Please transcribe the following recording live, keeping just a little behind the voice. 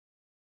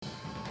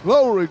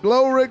Glory,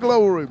 glory,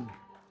 glory.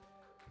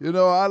 You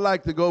know, I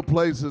like to go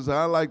places.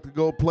 I like to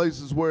go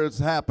places where it's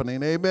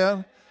happening.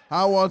 Amen.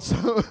 I want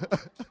some.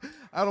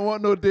 I don't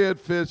want no dead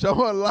fish. I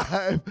want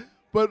live.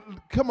 But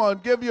come on,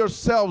 give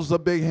yourselves a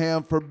big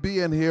hand for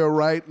being here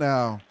right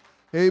now.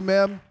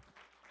 Amen.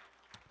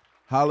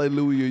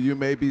 Hallelujah. You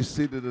may be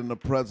seated in the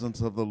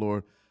presence of the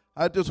Lord.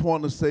 I just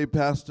want to say,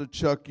 Pastor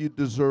Chuck, you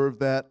deserve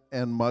that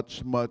and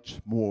much, much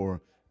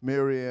more.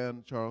 Mary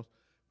Ann, Charles,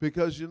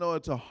 because, you know,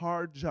 it's a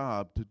hard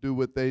job to do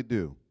what they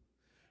do.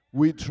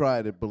 We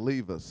tried it,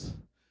 believe us.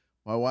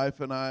 My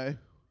wife and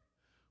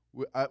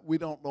we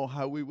don't know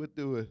how we would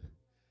do it.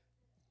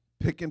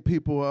 Picking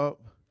people up,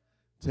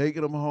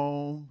 taking them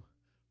home,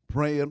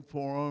 praying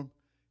for them.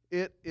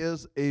 It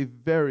is a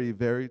very,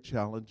 very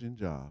challenging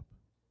job,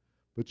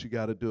 but you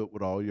got to do it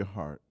with all your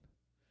heart.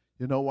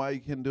 You know why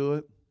you can do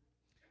it?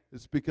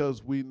 It's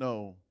because we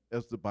know,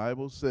 as the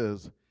Bible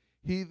says,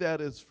 he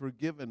that is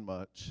forgiven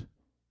much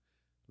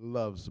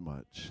loves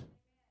much.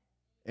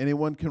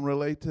 Anyone can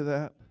relate to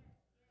that?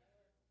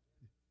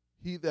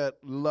 He that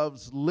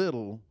loves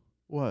little,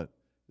 what?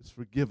 Is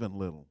forgiven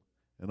little.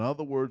 In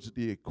other words,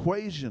 the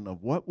equation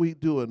of what we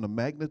do and the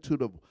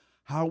magnitude of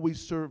how we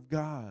serve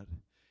God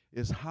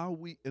is how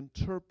we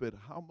interpret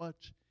how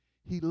much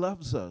he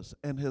loves us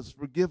and has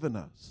forgiven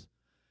us.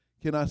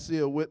 Can I see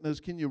a witness?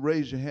 Can you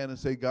raise your hand and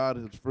say, God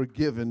has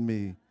forgiven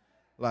me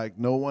like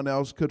no one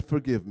else could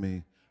forgive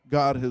me.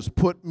 God has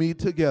put me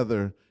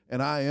together,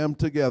 and I am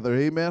together.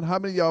 Amen? How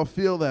many of y'all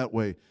feel that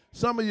way?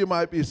 Some of you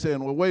might be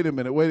saying, well, wait a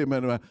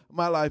minute.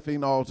 My life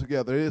ain't all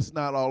together. It's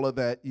not all of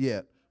that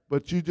yet.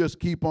 But you just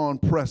keep on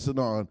pressing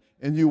on,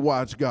 and you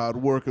watch God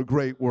work a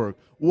great work.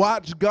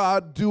 Watch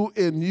God do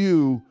in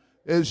you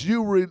as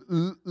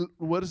you,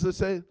 what does it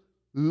say?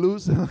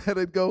 Loose and let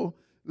it go.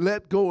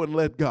 Let go and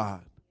let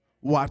God.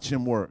 Watch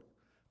him work.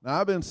 Now,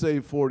 I've been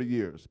saved 40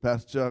 years.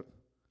 Pastor Chuck,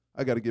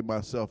 I got to give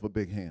myself a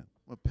big hand.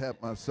 I'm going to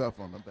pat myself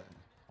on the back.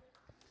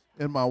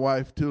 And my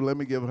wife, too. Let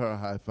me give her a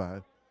high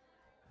five.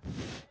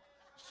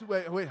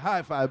 Wait,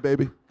 high five,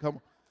 baby. Come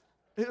on.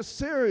 It's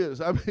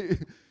serious. I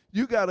mean,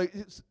 you got to,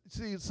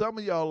 see, some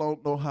of y'all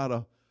don't know how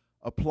to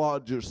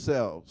applaud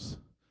yourselves.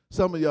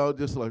 Some of y'all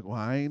just like, well,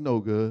 I ain't no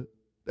good.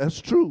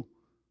 That's true.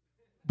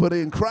 But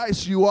in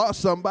Christ, you are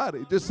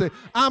somebody. Just say,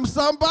 I'm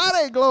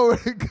somebody, glory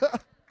to God.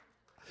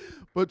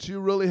 But you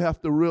really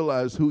have to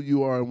realize who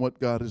you are and what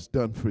God has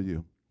done for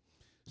you.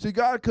 See,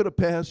 God could have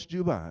passed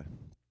you by,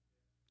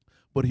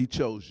 but he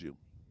chose you.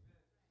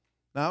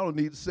 Now, I don't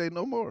need to say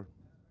no more.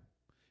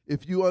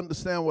 If you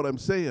understand what I'm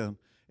saying,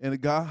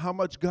 and God, how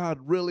much God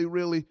really,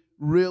 really,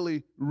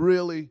 really,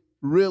 really,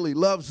 really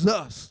loves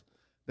us,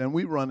 then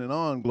we running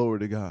on, glory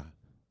to God.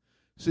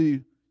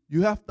 See,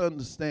 you have to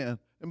understand,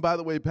 and by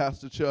the way,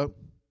 Pastor Chuck,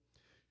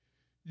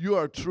 you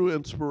are true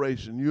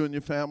inspiration, you and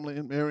your family,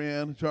 and Mary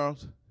Ann and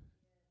Charles,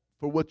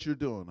 for what you're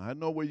doing. I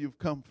know where you've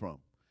come from.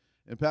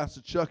 And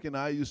Pastor Chuck and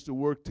I used to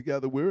work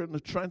together. We were in the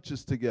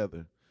trenches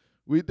together.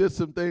 We did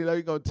some things. I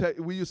ain't gonna tell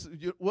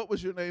you. What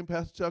was your name,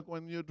 Pastor Chuck,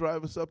 when you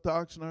drive us up to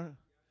Oxnard?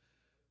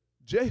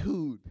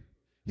 Jehud.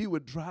 He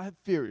would drive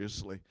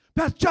furiously.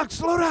 Pastor Chuck,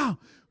 slow down.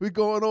 We're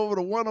going over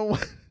to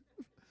 101.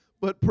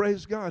 But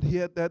praise God, he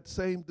had that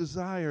same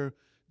desire,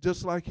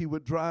 just like he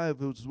would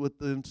drive. It was with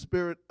the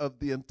spirit of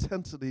the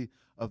intensity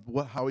of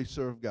how he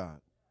served God.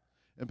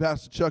 And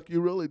Pastor Chuck,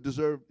 you really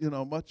deserve,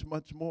 much,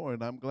 much more.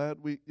 And I'm glad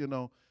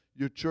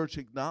your church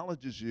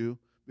acknowledges you,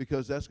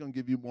 because that's going to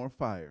give you more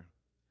fire.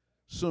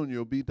 Soon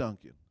you'll be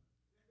dunking.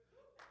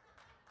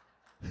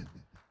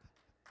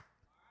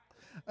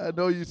 I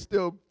know you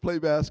still play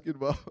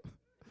basketball,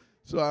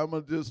 so I'm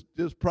going to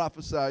just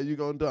prophesy you're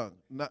going to dunk.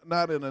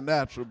 Not in the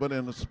natural, but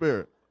in the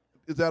spirit.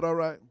 Is that all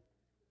right?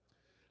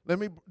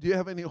 Do you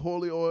have any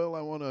holy oil?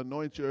 I want to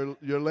anoint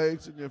your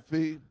legs and your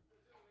feet.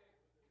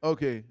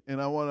 Okay,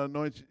 and I want to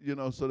anoint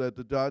you, so that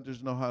the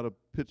Dodgers know how to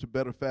pitch a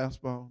better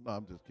fastball. No,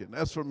 I'm just kidding.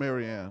 That's for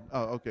Mary Ann.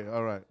 Oh, okay,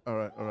 all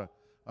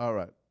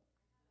right.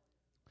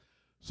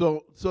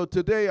 So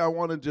today I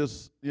want to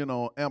just,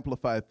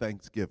 amplify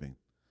Thanksgiving.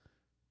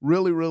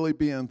 Really, really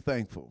being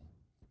thankful.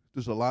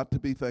 There's a lot to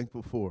be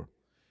thankful for.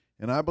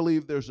 And I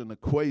believe there's an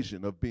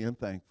equation of being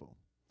thankful.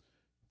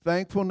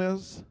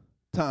 Thankfulness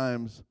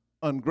times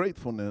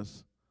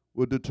ungratefulness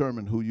will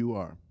determine who you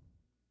are.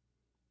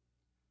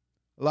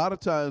 A lot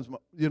of times,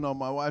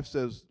 my wife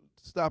says,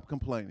 stop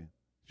complaining.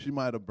 She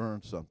might have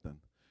burned something.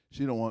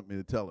 She don't want me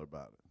to tell her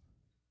about it.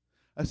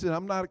 I said,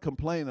 I'm not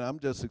complaining. I'm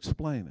just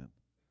explaining.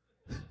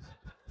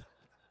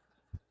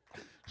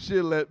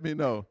 She'll let me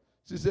know.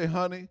 She say,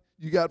 honey,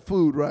 you got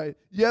food, right?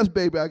 Yes,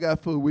 baby, I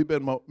got food. We've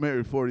been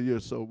married 40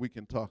 years, so we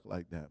can talk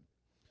like that.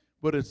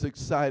 But it's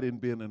exciting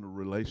being in a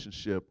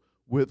relationship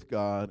with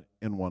God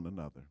and one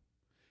another.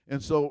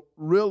 And so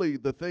really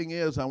the thing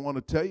is, I want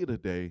to tell you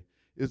today,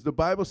 is the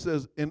Bible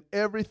says, in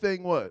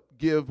everything what?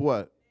 Give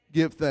what?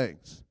 Give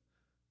thanks.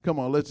 Come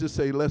on, let's just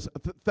say,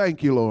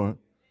 thank you, Lord.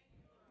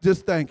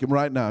 Just thank him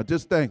right now.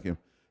 Just thank him.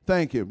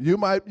 Thank him.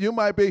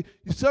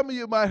 Some of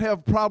you might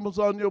have problems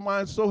on your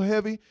mind so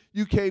heavy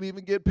you can't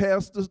even get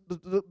past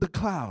the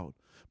cloud.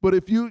 But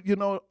if you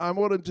know, I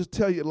want to just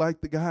tell you,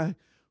 like the guy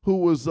who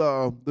was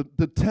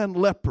the 10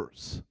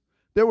 lepers.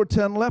 There were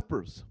 10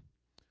 lepers.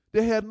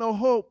 They had no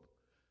hope.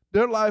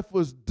 Their life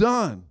was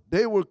done.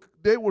 They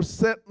were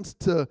sentenced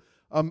to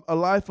a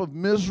life of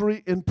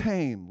misery and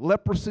pain.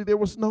 Leprosy, there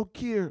was no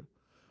cure.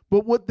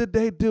 But what did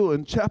they do?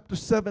 In chapter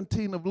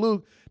 17 of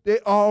Luke, they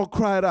all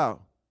cried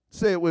out.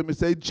 Say it with me.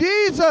 Say,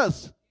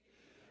 Jesus,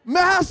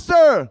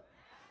 Master,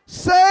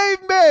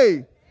 save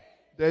me.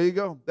 There you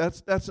go.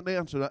 That's an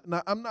answer.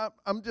 Now,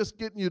 I'm just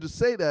getting you to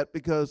say that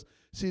because,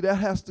 see, that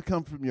has to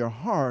come from your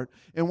heart.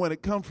 And when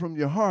it comes from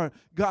your heart,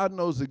 God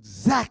knows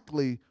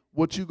exactly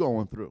what you're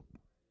going through.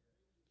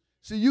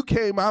 See, you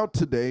came out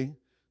today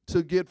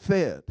to get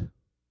fed,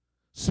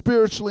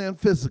 spiritually and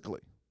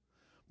physically.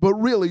 But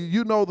really,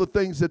 you know the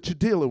things that you're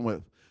dealing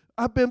with.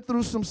 I've been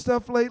through some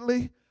stuff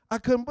lately. I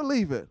couldn't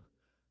believe it.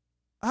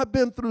 I've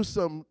been through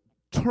some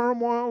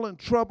turmoil and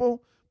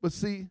trouble, but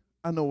see,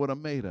 I know what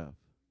I'm made of.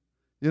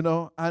 You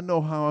know, I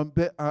know how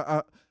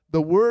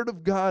the word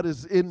of God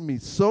is in me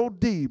so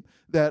deep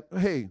that,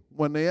 hey,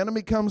 when the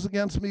enemy comes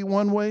against me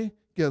one way,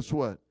 guess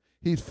what?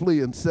 He's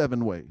fleeing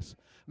 7 ways.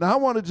 Now, I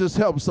want to just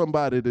help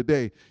somebody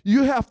today.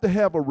 You have to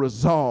have a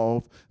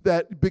resolve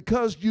that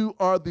because you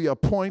are the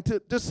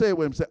appointed, just say it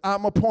with him, say,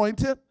 I'm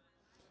appointed,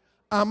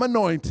 I'm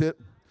anointed,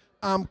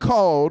 I'm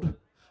called,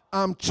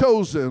 I'm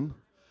chosen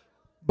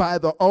by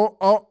the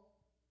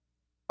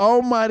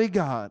Almighty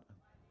God.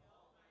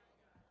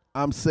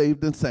 I'm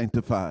saved and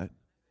sanctified.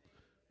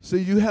 So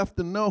you have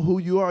to know who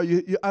you are.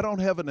 I don't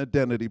have an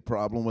identity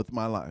problem with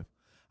my life.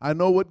 I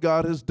know what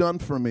God has done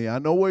for me. I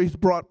know where he's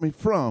brought me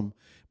from,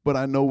 but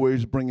I know where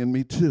he's bringing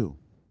me to.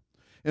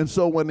 And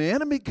so when the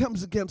enemy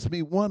comes against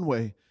me one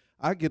way,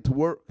 I get to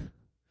work.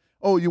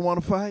 Oh, you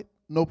want to fight?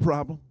 No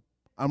problem.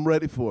 I'm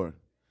ready for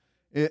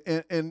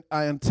it. And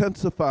I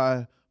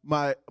intensify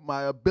my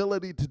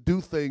ability to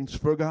do things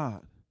for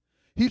God.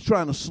 He's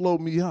trying to slow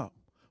me up,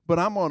 but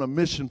I'm on a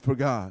mission for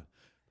God.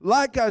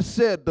 Like I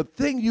said, the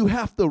thing you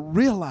have to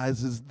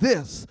realize is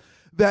this,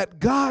 that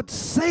God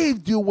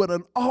saved you with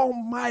an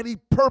almighty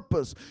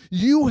purpose.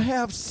 You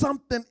have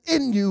something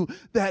in you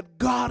that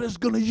God is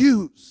going to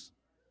use.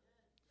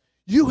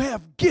 You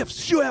have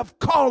gifts, you have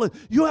calling,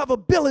 you have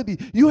ability,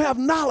 you have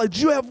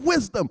knowledge, you have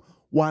wisdom.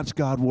 Watch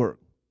God work.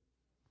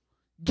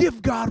 Give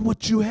God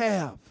what you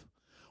have.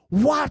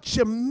 Watch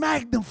him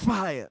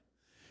magnify it.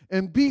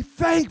 And be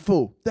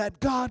thankful that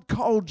God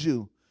called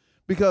you.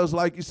 Because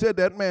like you said,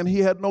 that man, he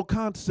had no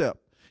concept.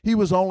 He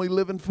was only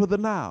living for the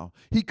now.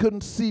 He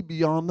couldn't see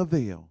beyond the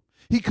veil.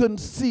 He couldn't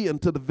see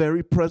into the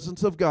very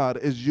presence of God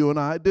as you and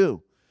I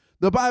do.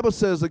 The Bible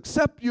says,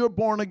 except you're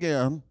born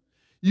again,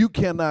 you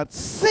cannot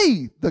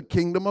see the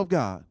kingdom of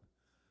God.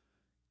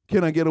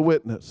 Can I get a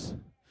witness?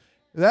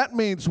 That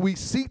means we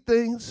see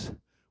things,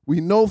 we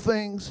know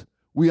things,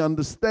 we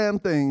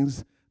understand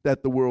things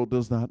that the world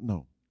does not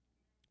know.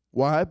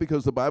 Why?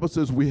 Because the Bible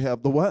says we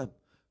have the what?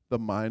 The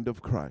mind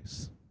of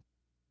Christ.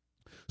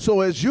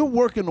 So as you're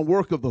working the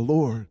work of the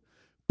Lord,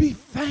 be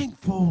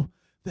thankful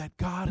that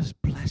God has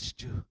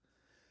blessed you.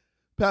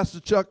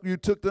 Pastor Chuck, you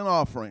took an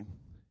offering.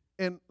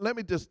 And let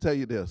me just tell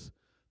you this.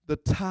 The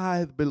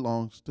tithe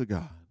belongs to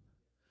God.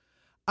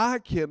 I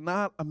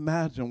cannot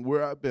imagine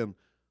where I've been,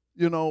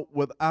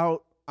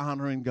 without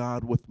honoring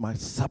God with my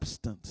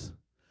substance.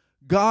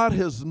 God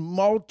has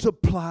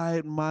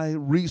multiplied my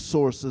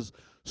resources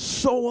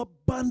so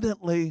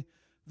abundantly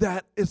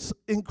that it's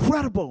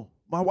incredible.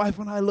 My wife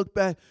and I look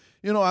back,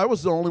 I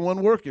was the only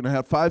one working. I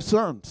had 5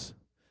 sons.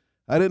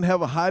 I didn't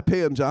have a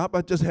high-paying job.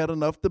 I just had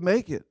enough to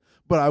make it.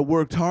 But I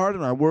worked hard,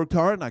 and I worked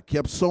hard, and I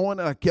kept sowing,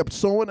 and I kept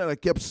sowing, and I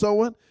kept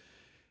sowing.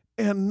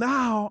 And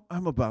now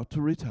I'm about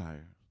to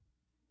retire.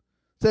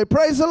 Say,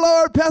 praise the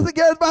Lord, Pastor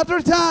Gary's about to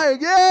retire.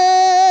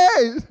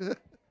 Yay!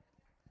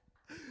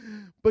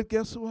 But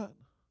guess what?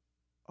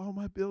 All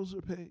my bills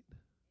are paid.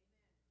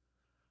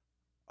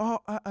 Oh,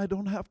 I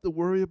don't have to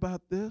worry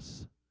about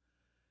this.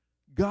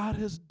 God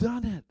has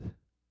done it.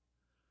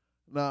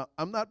 Now,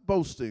 I'm not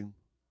boasting.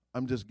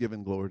 I'm just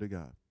giving glory to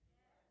God.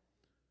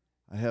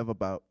 I have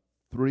about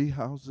 3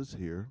 houses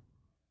here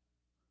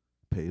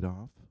paid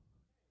off.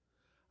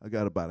 I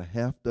got about a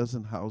half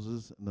dozen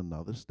houses in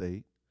another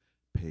state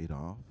paid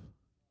off.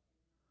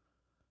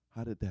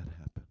 How did that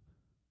happen?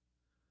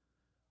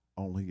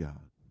 Only God.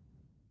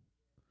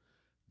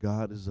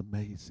 God is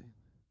amazing.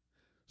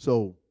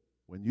 So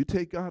when you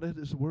take God at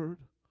his word,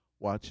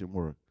 watch him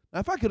work.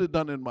 Now, if I could have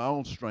done it in my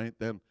own strength,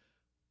 then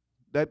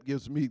that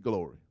gives me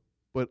glory.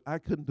 But I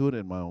couldn't do it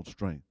in my own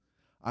strength.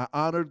 I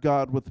honored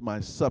God with my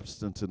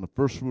substance and the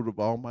first fruit of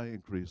all my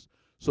increase.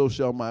 So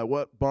shall my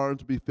what?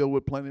 Barns be filled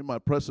with plenty, my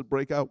presses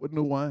break out with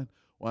new wine.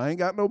 Well, I ain't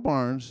got no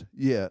barns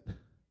yet.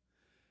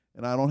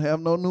 And I don't have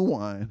no new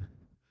wine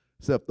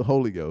except the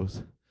Holy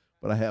Ghost.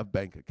 But I have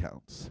bank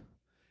accounts.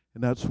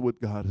 And that's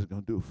what God is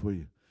going to do for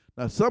you.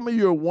 Now, some of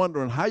you are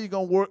wondering how you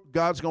going to work.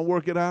 God's going to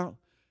work it out.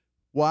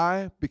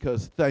 Why?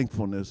 Because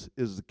thankfulness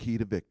is the key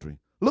to victory.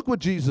 Look what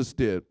Jesus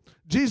did.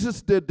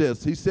 Jesus did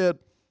this. He said,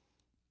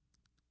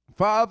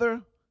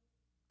 Father,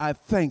 I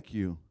thank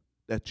you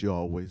that you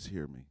always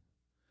hear me.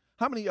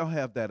 How many of y'all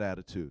have that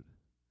attitude?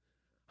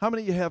 How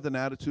many of you have an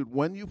attitude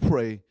when you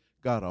pray,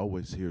 God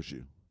always hears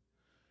you?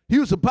 He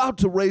was about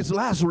to raise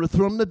Lazarus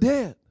from the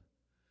dead.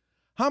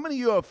 How many of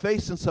you are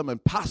facing some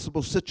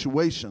impossible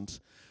situations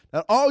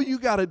that all you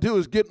got to do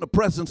is get in the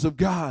presence of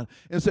God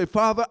and say,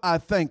 Father, I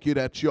thank you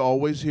that you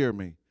always hear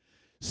me.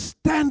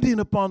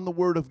 Standing upon the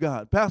word of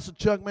God. Pastor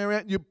Chuck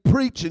Marriott, you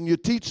preach and you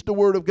teach the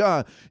word of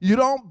God. You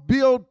don't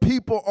build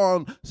people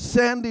on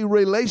sandy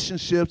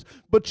relationships,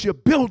 but you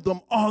build them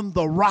on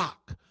the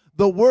rock.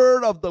 The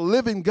word of the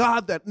living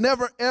God that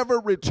never ever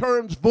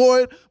returns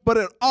void, but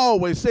it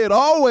always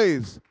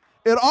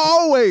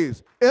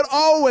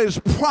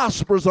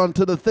prospers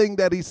unto the thing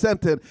that he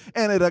sent it,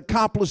 and it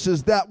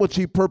accomplishes that which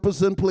he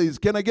purposed and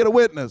pleased. Can I get a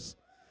witness?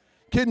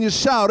 Can you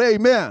shout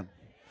amen?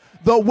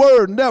 The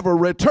word never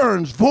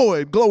returns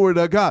void. Glory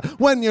to God.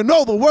 When you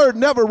know the word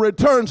never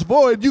returns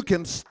void, you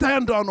can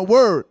stand on the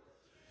word.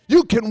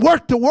 You can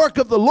work the work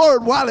of the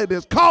Lord while it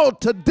is called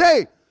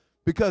today,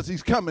 because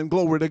he's coming.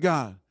 Glory to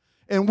God.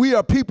 And we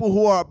are people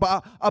who are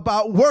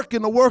about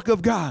working the work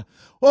of God.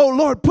 Oh,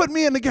 Lord, put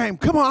me in the game.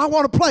 Come on, I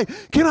want to play.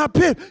 Can I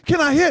pitch? Can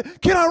I hit?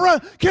 Can I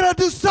run? Can I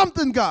do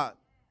something, God?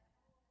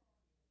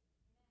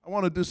 I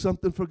want to do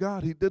something for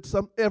God. He did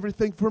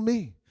everything for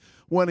me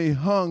when he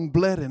hung,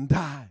 bled, and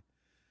died.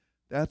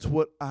 That's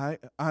what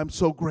I'm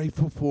so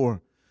grateful for,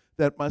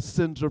 that my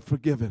sins are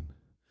forgiven.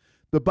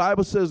 The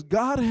Bible says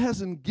God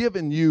hasn't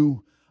given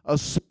you a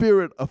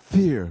spirit of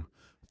fear.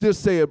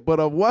 Just say it, but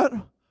of what?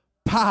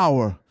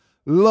 Power,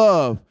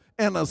 love,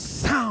 and a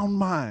sound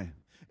mind.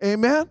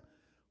 Amen?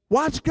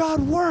 Watch God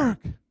work.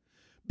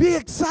 Be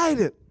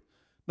excited.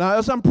 Now,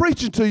 as I'm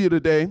preaching to you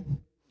today,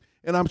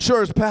 and I'm sure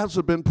his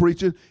pastor been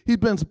preaching, he's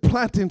been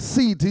planting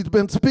seeds. He's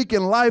been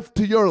speaking life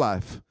to your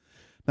life.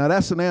 Now,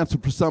 that's an answer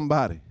for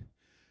somebody.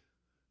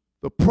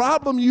 The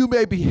problem you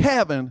may be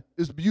having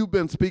is you've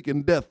been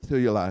speaking death to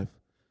your life.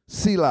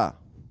 Selah.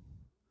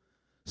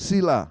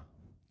 Selah.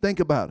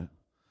 Think about it.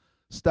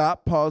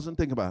 Stop, pause, and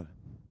think about it.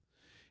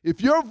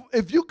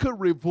 If you could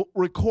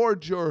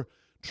record your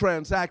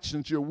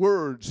transactions, your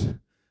words,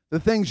 the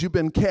things you've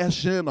been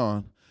cashed in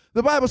on,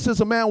 the Bible says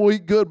a man will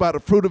eat good by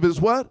the fruit of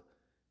his what?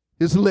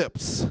 His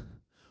lips.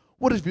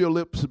 What have your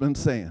lips been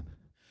saying?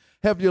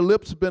 Have your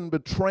lips been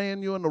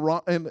betraying you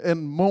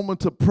in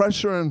moments of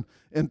pressure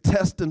and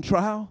test and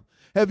trial?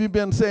 Have you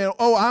been saying,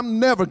 oh, I'm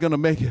never going to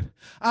make it.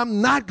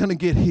 I'm not going to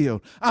get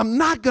healed. I'm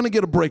not going to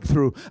get a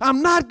breakthrough.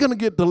 I'm not going to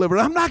get delivered.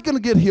 I'm not going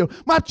to get healed.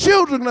 My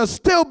children will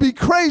still be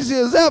crazy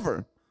as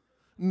ever.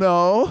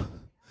 No.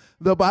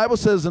 The Bible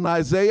says in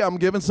Isaiah, I'm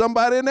giving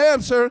somebody an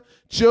answer.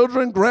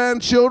 Children,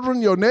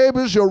 grandchildren, your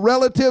neighbors, your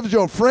relatives,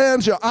 your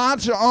friends, your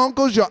aunts, your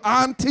uncles, your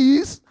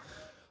aunties.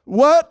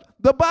 What?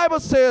 The Bible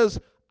says,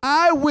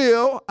 I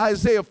will,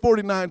 Isaiah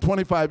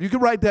 49:25. You can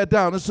write that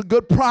down. It's a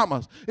good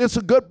promise. It's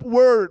a good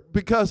word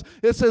because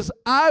it says,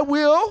 I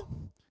will,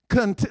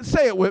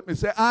 say it with me.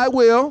 Say, I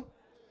will.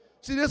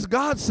 See, this is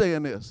God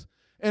saying this.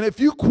 And if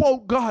you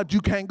quote God, you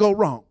can't go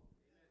wrong.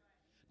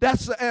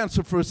 That's the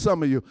answer for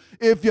some of you.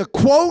 If you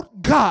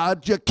quote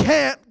God, you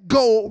can't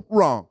go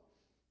wrong.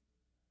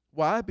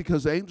 Why?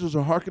 Because angels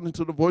are hearkening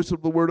to the voice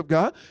of the word of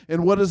God.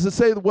 And what does it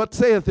say? What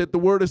saith it? The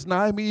word is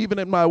nigh me, even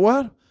in my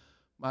what?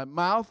 My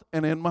mouth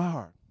and in my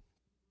heart.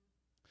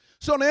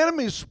 So the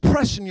enemy is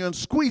pressing you and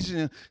squeezing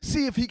you.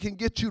 See if he can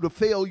get you to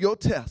fail your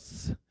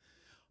tests.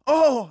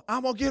 Oh,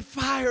 I'm going to get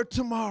fired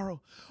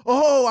tomorrow.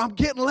 Oh, I'm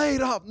getting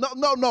laid off.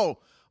 No.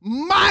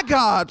 My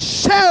God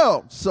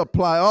shall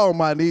supply all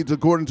my needs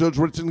according to his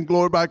riches and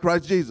glory by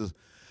Christ Jesus.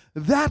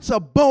 That's a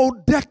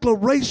bold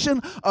declaration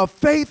of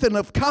faith and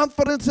of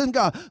confidence in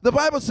God. The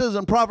Bible says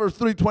in Proverbs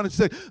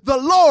 3:26, the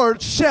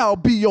Lord shall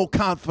be your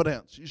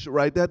confidence. You should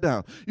write that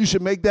down. You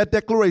should make that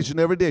declaration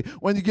every day.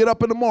 When you get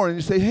up in the morning,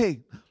 you say,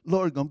 hey,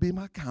 Lord, going to be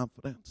my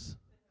confidence.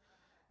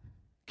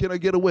 Can I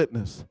get a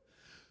witness?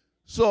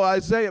 So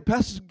Isaiah,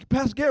 Pastor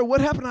Gary, what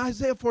happened to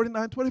Isaiah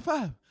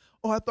 49:25?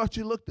 Oh, I thought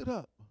you looked it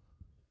up.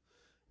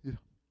 Yeah.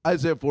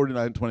 Isaiah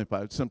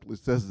 49:25 simply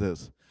says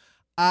this.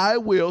 I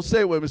will,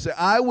 say it with me, say,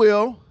 I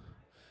will,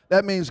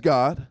 that means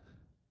God,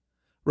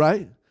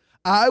 right?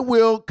 I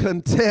will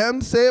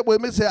contend, say it with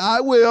me, say,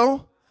 I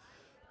will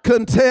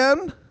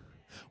contend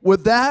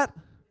with that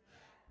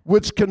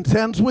which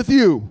contends with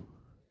you.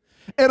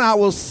 And I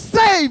will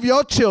save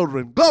your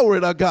children.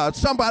 Glory to God.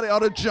 Somebody ought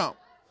to jump.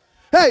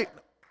 Hey,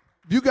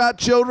 you got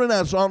children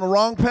that's on the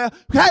wrong path.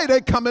 Hey,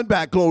 they're coming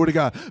back. Glory to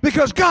God.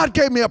 Because God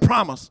gave me a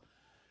promise.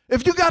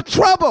 If you got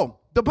trouble,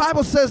 the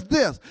Bible says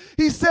this.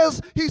 He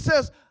says,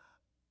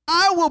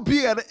 I will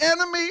be an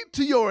enemy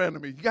to your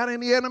enemy. You got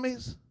any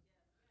enemies?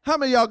 How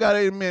many of y'all got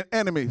any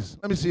enemies?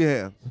 Let me see your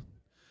hands.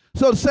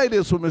 So say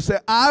this with me. Say,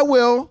 I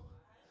will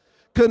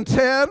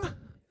contend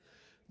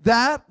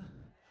that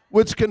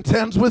which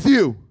contends with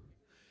you.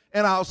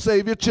 And I'll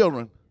save your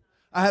children.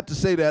 I have to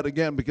say that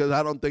again because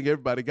I don't think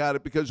everybody got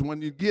it. Because when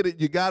you get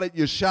it, you got it.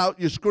 You shout,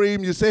 you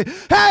scream, you say,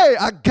 hey,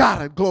 I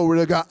got it. Glory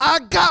to God. I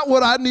got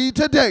what I need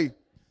today.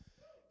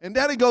 And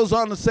then he goes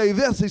on to say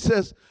this. He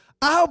says,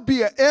 I'll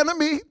be an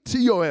enemy to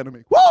your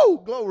enemy.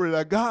 Woo! Glory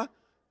to God.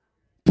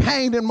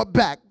 Pain in my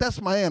back,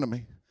 that's my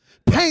enemy.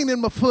 Pain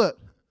in my foot.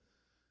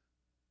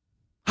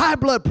 High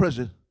blood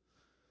pressure.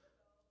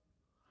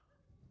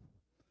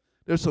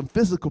 There's some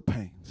physical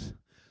pains,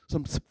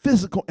 some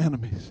physical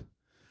enemies.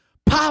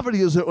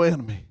 Poverty is your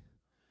enemy.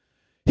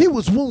 He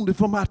was wounded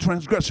for my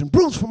transgression,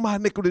 bruised for my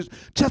iniquities.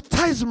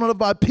 Chastisement of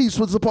my peace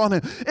was upon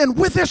him. And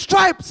with his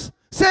stripes,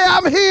 say,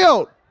 I'm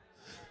healed.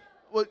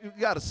 Well, you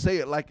got to say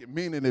it like you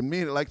mean it and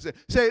mean it like say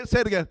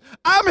it again.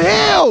 I'm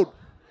healed.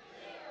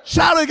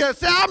 Shout it again.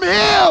 Say, I'm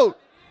healed.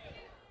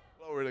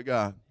 Glory to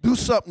God. Do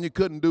something you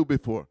couldn't do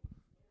before.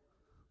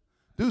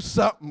 Do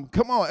something.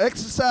 Come on.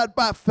 Exercise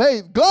by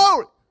faith.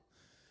 Glory.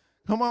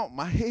 Come on.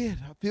 My head.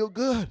 I feel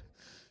good.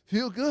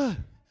 Feel good.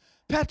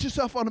 Pat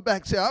yourself on the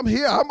back. Say, I'm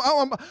here.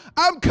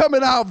 I'm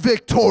coming out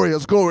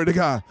victorious. Glory to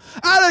God.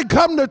 I didn't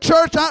come to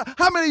church.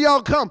 How many of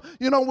y'all come?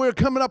 You know, we're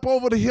coming up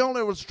over the hill and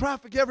there was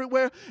traffic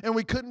everywhere and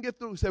we couldn't get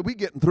through. We said, we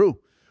getting through.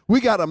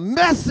 We got a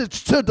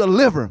message to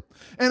deliver.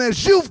 And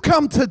as you've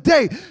come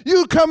today,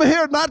 you come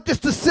here not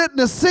just to sit in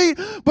the seat,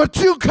 but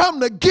you come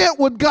to get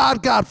what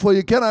God got for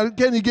you. Can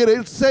you get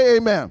it? Say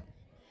amen.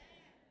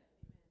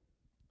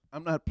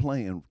 I'm not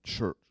playing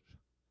church.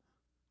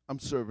 I'm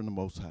serving the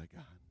Most High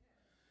God.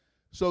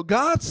 So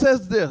God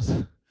says this,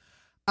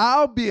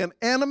 I'll be an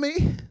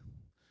enemy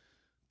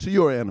to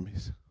your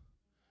enemies.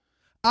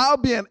 I'll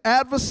be an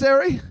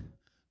adversary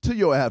to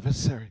your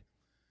adversary.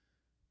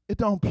 It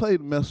don't play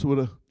to mess with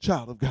a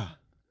child of God.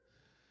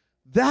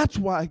 That's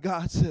why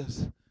God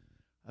says,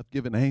 I've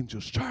given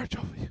angels charge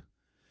over you.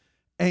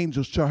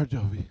 Angels charge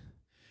over you.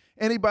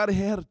 Anybody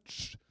had a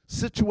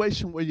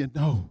situation where you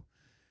know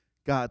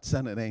God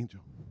sent an angel?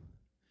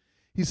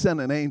 He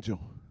sent an angel.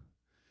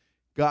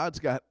 God's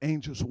got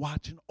angels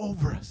watching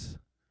over us.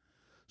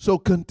 So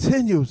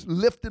continue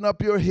lifting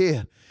up your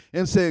head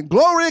and saying,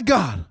 glory to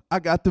God, I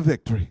got the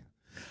victory.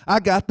 I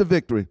got the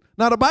victory.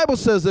 Now, the Bible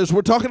says this.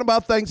 We're talking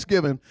about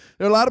Thanksgiving.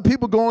 There are a lot of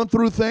people going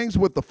through things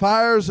with the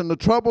fires and the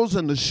troubles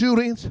and the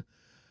shootings.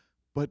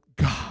 But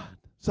God,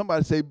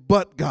 somebody say,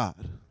 but God.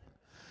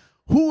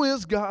 Who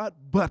is God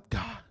but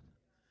God?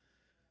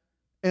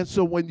 And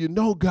so when you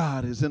know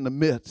God is in the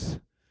midst,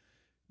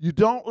 you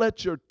don't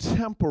let your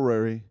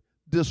temporary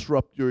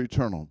disrupt your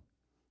eternal.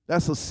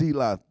 That's a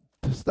Selah.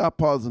 Stop,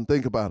 pause, and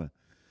think about it.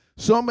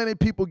 So many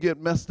people get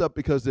messed up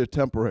because they're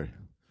temporary.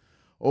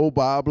 Oh,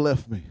 Bob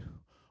left me.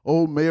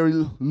 Oh, Mary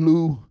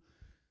Lou,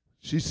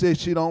 she said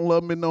she don't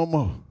love me no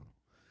more.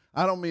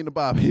 I don't mean to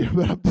Bob here,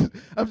 but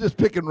I'm just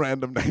picking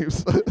random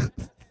names.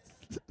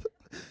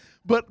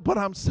 But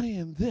I'm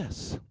saying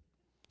this.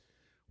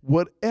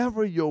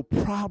 Whatever your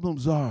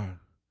problems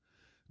are,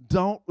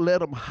 don't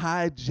let them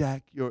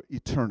hijack your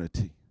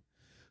eternity.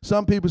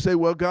 Some people say,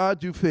 well,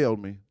 God, you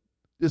failed me.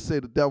 Just say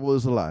the devil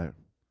is a liar.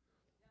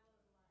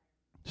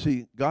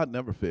 See, God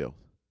never fails.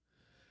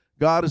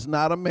 God is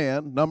not a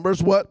man.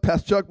 Numbers what?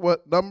 Pastor Chuck,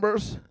 what?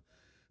 Numbers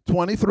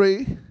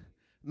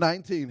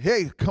 23:19.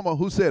 Hey, come on,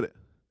 who said it?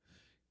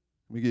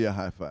 Let me give you a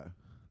high five.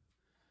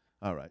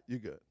 All right, you're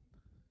good.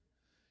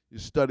 You're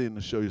studying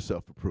to show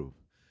yourself approved.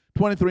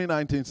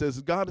 23:19 says,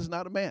 God is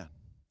not a man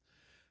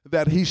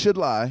that he should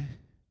lie,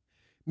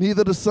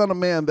 neither the son of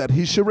man that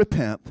he should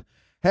repent.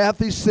 Hath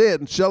he said,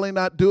 and shall he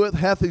not do it?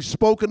 Hath he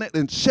spoken it,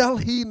 and shall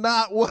he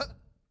not what?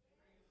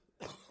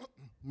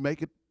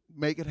 Make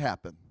it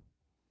happen.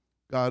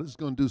 God is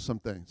going to do some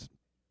things.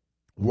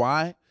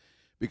 Why?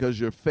 Because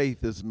your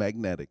faith is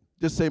magnetic.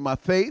 Just say, my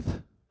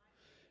faith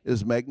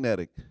is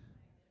magnetic.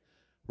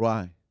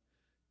 Why?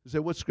 You say,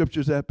 what scripture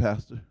is that,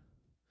 Pastor?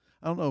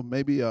 I don't know,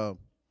 maybe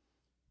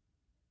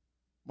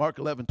Mark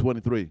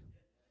 11:23.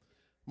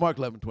 Mark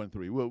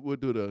 11:23. We'll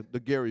do the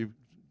Gary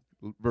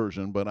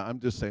version, but I'm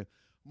just saying.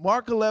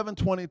 Mark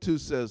 11:22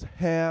 says,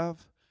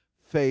 have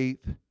faith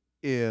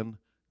in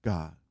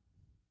God.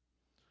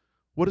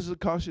 What does it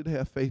cost you to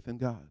have faith in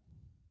God?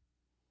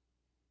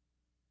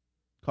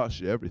 It costs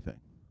you everything.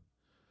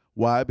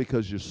 Why?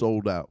 Because you're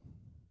sold out.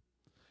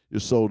 You're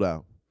sold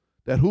out.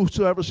 That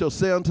whosoever shall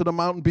say unto the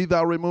mountain, be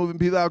thou removed and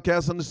be thou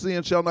cast into the sea,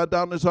 and shall not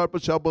doubt in his heart,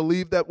 but shall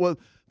believe that what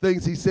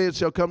things he said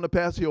shall come to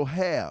pass, he'll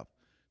have.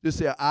 Just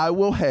say, I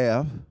will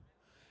have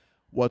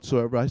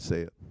whatsoever I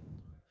say it.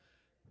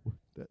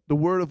 The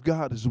word of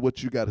God is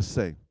what you got to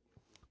say.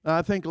 Now,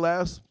 I think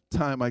last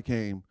time I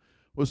came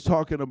was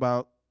talking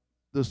about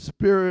the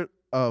spirit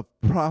of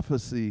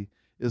prophecy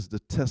is the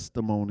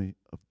testimony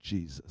of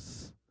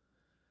Jesus.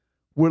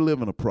 We're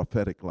living a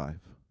prophetic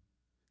life.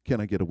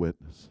 Can I get a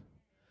witness?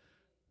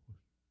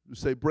 You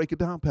say, break it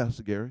down,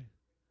 Pastor Gary.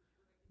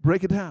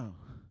 Break it down.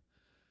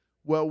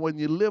 Well, when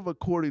you live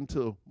according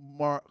to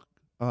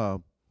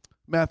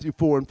Matthew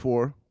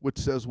 4:4, which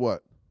says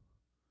what?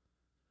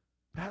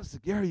 Pastor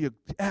Gary, you're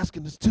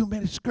asking us too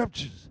many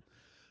scriptures.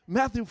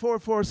 Matthew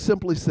 4:4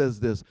 simply says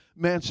this,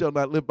 man shall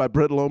not live by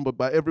bread alone, but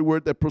by every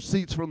word that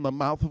proceeds from the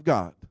mouth of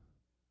God.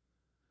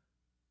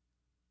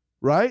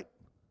 Right?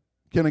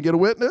 Can I get a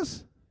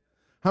witness?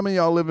 How many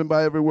of y'all living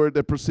by every word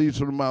that proceeds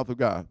from the mouth of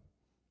God?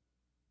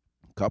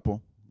 A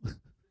couple.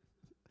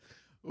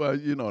 Well,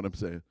 you know what I'm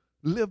saying.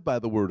 Live by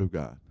the word of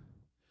God.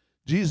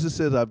 Jesus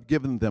says, I've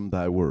given them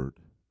thy word,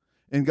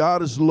 And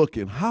God is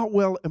looking, how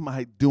well am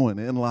I doing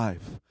in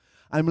life?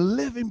 I'm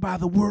living by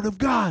the Word of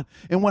God.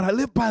 And when I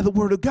live by the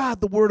Word of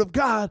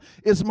God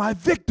is my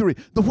victory.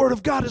 The Word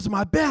of God is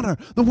my banner.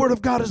 The Word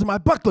of God is my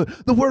buckler.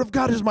 The Word of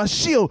God is my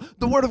shield.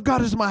 The Word of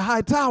God is my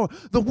high tower.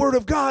 The Word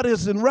of God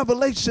is in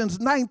Revelations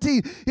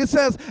 19. It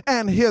says,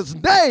 and his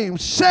name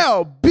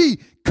shall be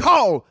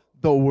called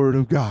the Word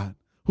of God.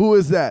 Who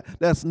is that?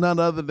 That's none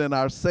other than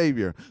our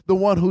Savior, the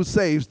one who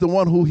saves, the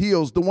one who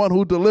heals, the one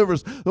who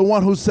delivers, the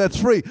one who sets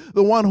free,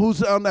 the one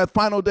who's on that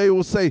final day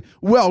will say,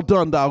 well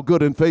done, thou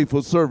good and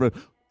faithful servant.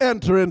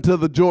 Enter into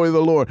the joy of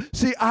the Lord.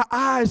 See, our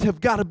eyes have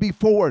got to be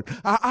forward.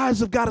 Our eyes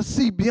have got to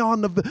see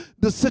beyond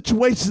the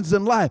situations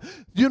in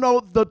life. You know,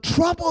 the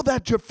trouble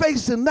that you're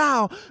facing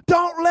now,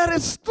 don't let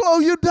it slow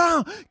you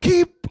down.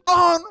 Keep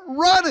on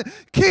running.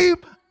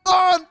 Keep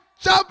on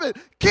jumping.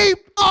 Keep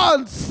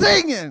on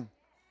singing.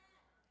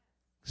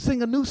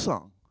 Sing a new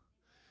song.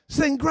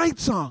 Sing great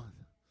songs.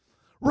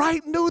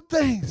 Write new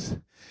things.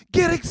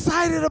 Get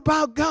excited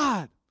about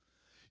God.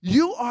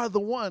 You are the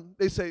one,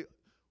 they say,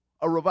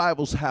 a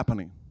revival's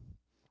happening.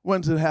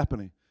 When's it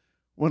happening?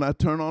 When I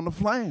turn on the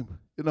flame.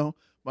 You know,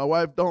 my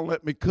wife don't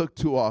let me cook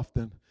too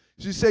often.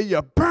 She say,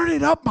 you're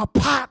burning up my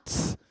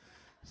pots,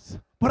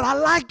 but I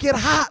like it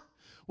hot.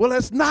 Well,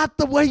 that's not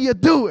the way you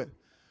do it.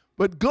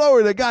 But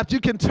glory to God, you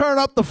can turn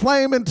up the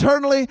flame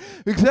internally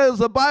because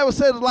the Bible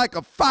says it's like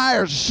a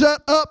fire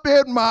shut up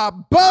in my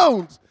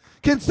bones.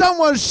 Can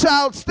someone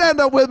shout, stand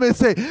up with me and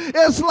say,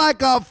 it's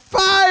like a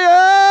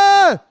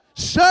fire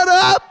shut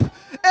up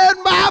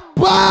in my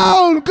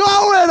bones.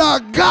 Glory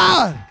to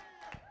God.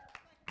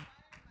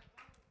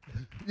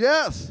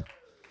 Yes.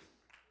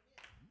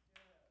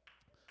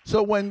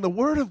 So when the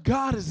Word of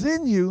God is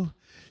in you,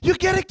 you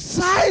get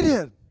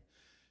excited.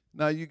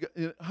 Now, you got,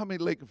 how many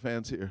Laker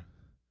fans here?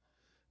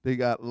 They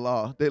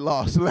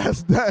lost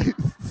last night.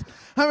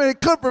 How many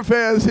Clipper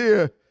fans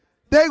here?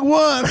 They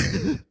won.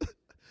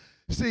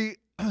 See,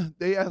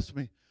 they asked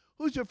me,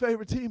 who's your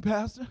favorite team,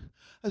 Pastor?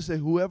 I say,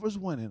 whoever's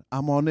winning,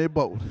 I'm on their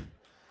boat.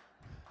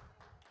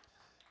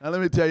 Now,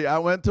 let me tell you, I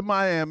went to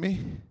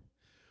Miami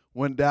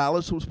when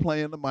Dallas was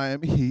playing the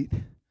Miami Heat,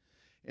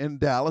 and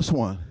Dallas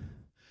won.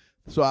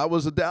 So I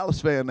was a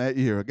Dallas fan that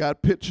year. I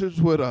got pictures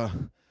with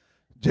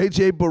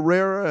J.J.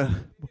 Barrera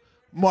and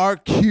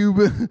Mark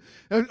Cuban.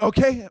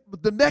 Okay,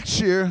 but the next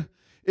year,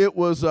 it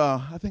was,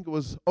 I think it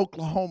was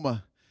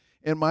Oklahoma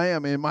and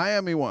Miami, and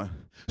Miami won.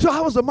 So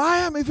I was a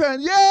Miami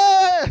fan,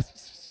 yes!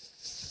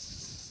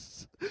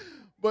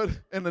 But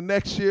in the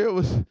next year, it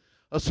was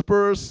a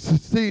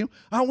Spurs team.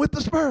 I'm with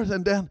the Spurs,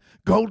 and then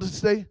Golden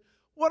State.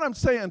 What I'm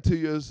saying to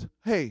you is,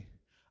 hey,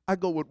 I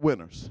go with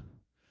winners.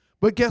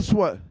 But guess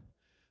what?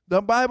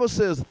 The Bible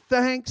says,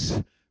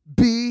 thanks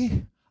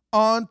be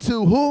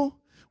unto who?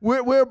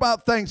 We're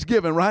about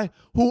Thanksgiving, right?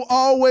 Who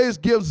always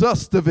gives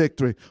us the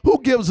victory. Who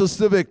gives us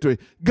the victory?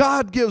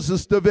 God gives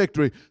us the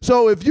victory.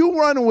 So if you're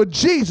running with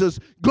Jesus,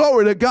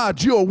 glory to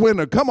God, you're a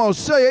winner. Come on,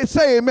 say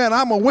amen.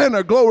 I'm a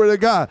winner, glory to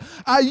God.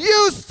 I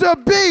used to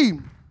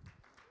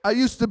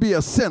be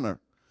a sinner,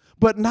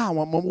 but now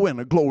I'm a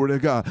winner, glory to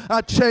God.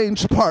 I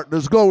changed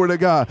partners, glory to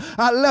God.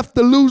 I left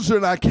the loser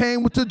and I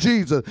came to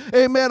Jesus.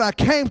 Amen. I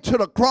came to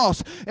the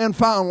cross and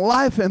found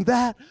life and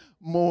that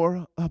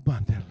more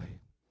abundantly.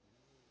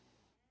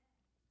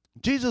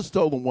 Jesus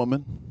told the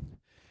woman,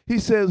 he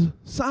says,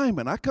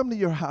 Simon, I come to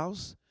your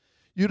house.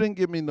 You didn't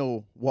give me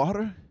no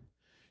water.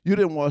 You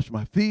didn't wash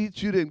my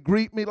feet. You didn't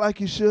greet me like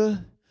you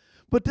should.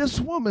 But this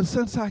woman,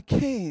 since I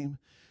came,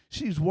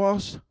 she's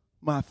washed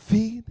my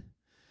feet.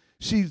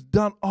 She's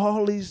done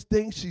all these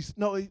things.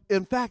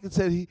 In fact, it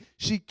said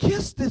she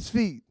kissed his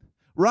feet,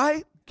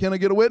 right? Can I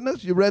get a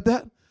witness? You read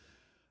that?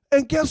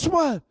 And guess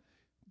what?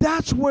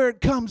 That's where it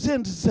comes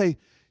in to say,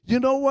 you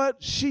know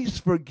what?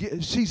 She's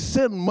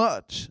sinned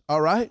much,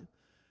 all right?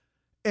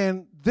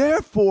 And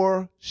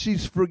therefore,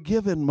 she's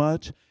forgiven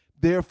much.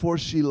 Therefore,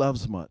 she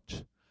loves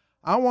much.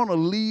 I want to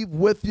leave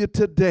with you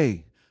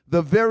today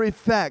the very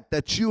fact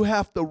that you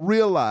have to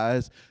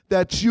realize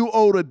that you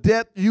owed a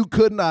debt you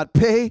could not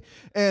pay,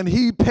 and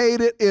he paid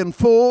it in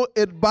full.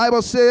 The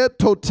Bible said,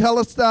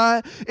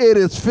 Totelestai, it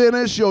is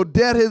finished. Your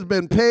debt has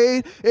been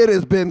paid. It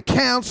has been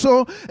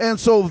canceled. And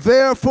so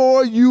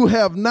therefore, you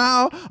have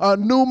now a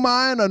new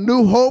mind, a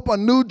new hope, a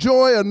new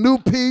joy, a new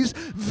peace,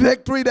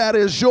 victory that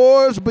is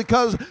yours.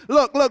 Because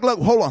look,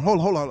 hold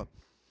on.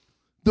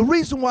 The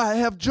reason why I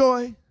have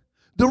joy,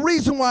 the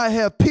reason why I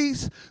have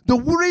peace, the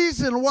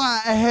reason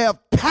why I have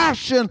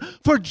passion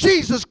for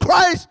Jesus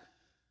Christ,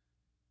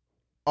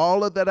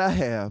 all of that I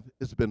have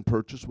has been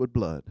purchased with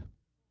blood.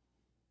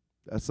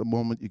 That's a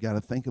moment you got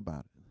to think about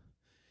it.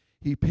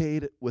 He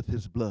paid it with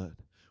his blood.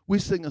 We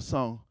sing a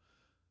song,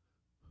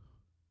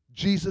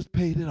 Jesus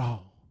paid it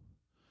all.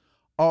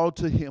 All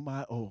to him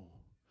I owe.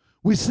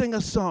 We sing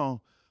a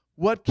song,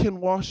 what can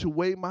wash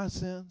away my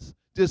sins?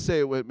 Just say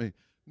it with me.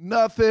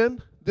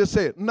 Nothing. Just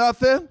say it.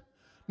 Nothing.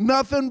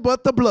 Nothing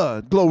but the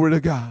blood. Glory to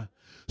God.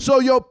 So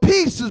your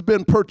peace has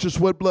been purchased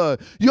with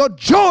blood. Your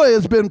joy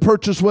has been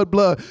purchased with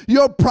blood.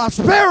 Your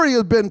prosperity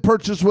has been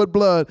purchased with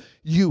blood.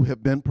 You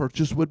have been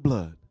purchased with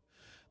blood.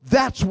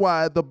 That's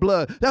why the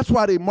blood, that's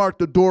why they marked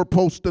the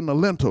doorpost and the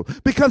lintel,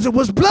 because it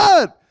was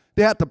blood.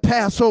 They had to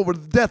pass over.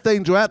 The death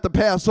angel had to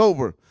pass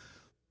over.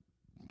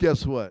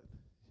 Guess what?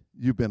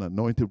 You've been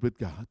anointed with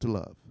God's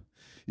love.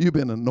 You've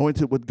been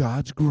anointed with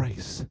God's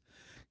grace.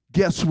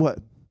 Guess what?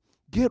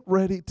 Get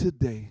ready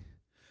today.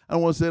 I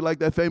don't want to say it like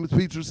that famous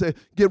preacher said,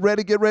 get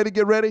ready, get ready,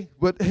 get ready.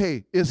 But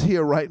hey, it's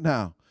here right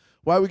now.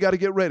 Why we got to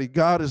get ready?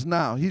 God is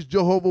now. He's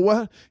Jehovah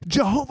what?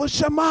 Jehovah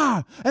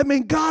Shammah. I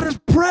mean, God is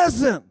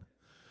present.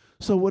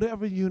 So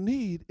whatever you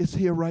need is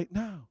here right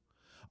now.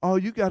 All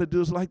you got to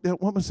do is like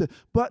that woman said,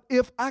 but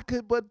if I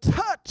could but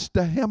touch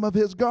the hem of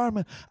his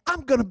garment,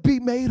 I'm going to be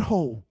made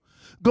whole.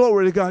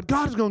 Glory to God.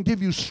 God is going to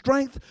give you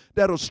strength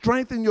that'll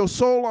strengthen your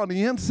soul on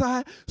the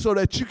inside so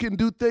that you can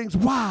do things.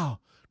 Wow.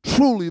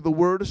 Truly, the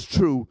word is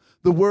true.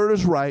 The word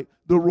is right.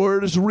 The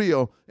word is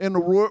real. And the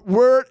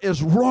word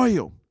is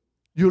royal.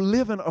 You're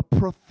living a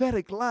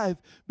prophetic life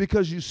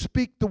because you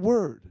speak the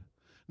word.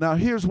 Now,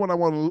 here's what I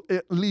want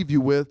to leave you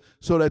with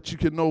so that you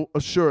can know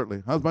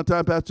assuredly. How's my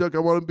time, Pastor Chuck? I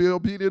want to be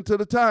obedient to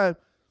the time.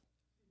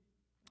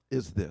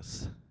 Is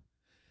this.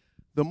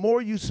 The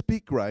more you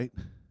speak right,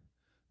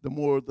 the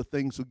more the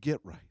things will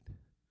get right.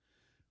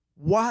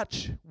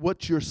 Watch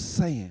what you're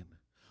saying.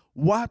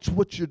 Watch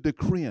what you're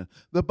decreeing.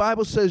 The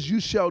Bible says you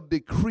shall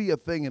decree a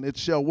thing and it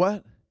shall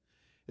what?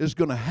 It's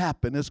going to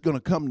happen. It's going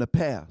to come to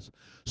pass.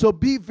 So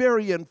be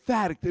very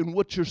emphatic in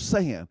what you're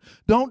saying.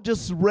 Don't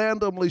just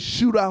randomly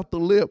shoot out the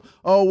lip.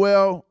 Oh,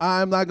 well,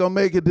 I'm not going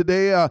to make it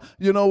today.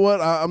 You know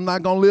what? I'm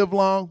not going to live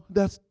long.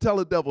 Tell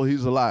the devil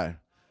he's a liar.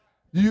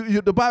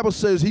 The Bible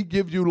says he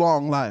gives you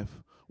long life.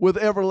 With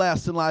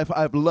everlasting life,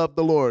 I've loved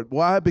the Lord.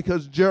 Why?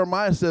 Because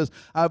Jeremiah says,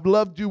 I've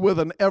loved you with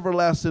an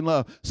everlasting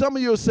love. Some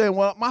of you are saying,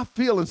 well, my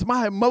feelings,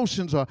 my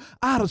emotions are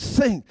out of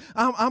sync.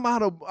 I'm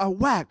out of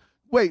whack.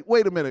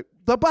 Wait a minute.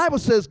 The Bible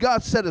says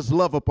God set his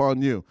love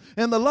upon you.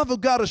 And the love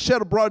of God is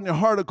shed abroad in your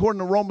heart according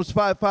to Romans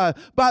 5:5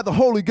 by the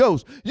Holy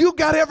Ghost. You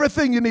got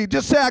everything you need.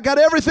 Just say, I got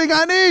everything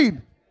I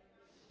need.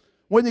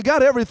 When you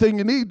got everything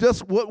you need,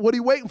 just what are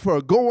you waiting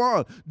for? Go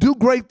on. Do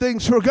great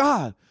things for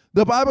God.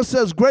 The Bible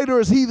says,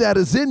 greater is he that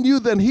is in you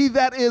than he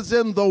that is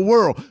in the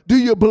world. Do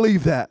you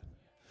believe that?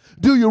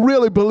 Do you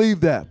really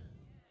believe that?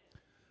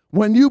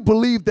 When you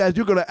believe that,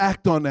 you're going to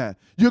act on that.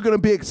 You're going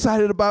to be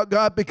excited about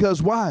God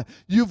because why?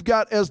 You've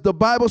got, as the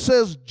Bible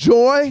says,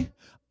 joy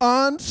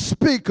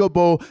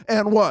unspeakable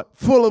and what?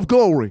 Full of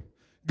glory.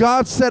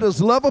 God set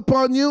his love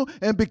upon you,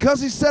 and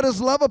because he set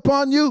his love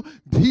upon you,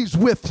 he's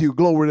with you,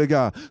 glory to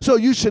God. So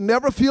you should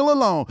never feel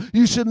alone.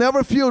 You should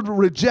never feel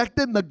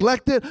rejected,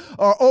 neglected,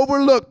 or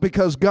overlooked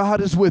because God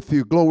is with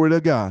you, glory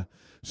to God.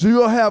 So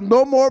you'll have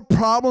no more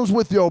problems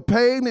with your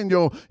pain and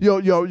your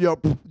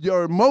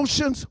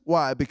emotions.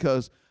 Why?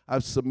 Because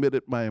I've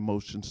submitted my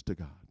emotions to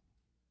God.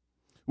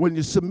 When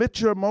you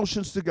submit your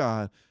emotions to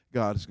God,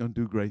 God is going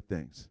to do great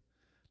things.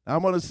 Now,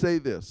 I'm going to say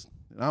this,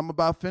 and I'm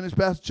about finished,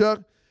 Pastor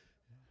Chuck.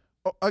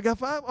 Oh, I got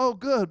 5? Oh,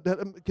 good.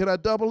 Can I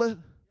double it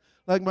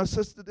like my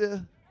sister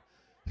did?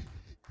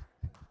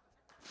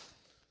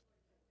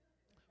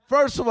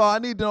 First of all, I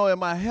need to know,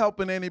 am I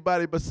helping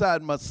anybody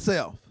beside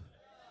myself?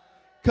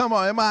 Come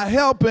on, am I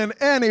helping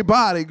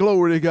anybody?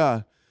 Glory to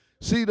God.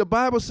 See, the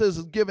Bible says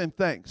it's giving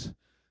thanks.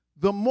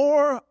 The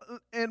more,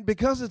 and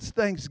because it's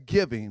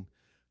Thanksgiving,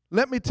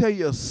 let me tell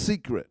you a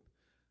secret.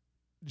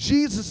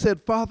 Jesus said,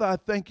 Father, I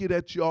thank you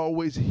that you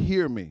always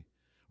hear me.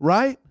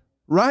 Right?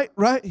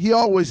 Right? He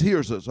always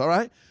hears us, all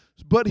right?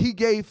 But he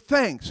gave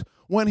thanks.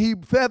 When he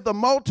fed the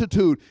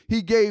multitude,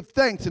 he gave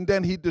thanks and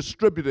then he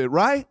distributed,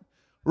 right?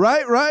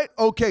 Right?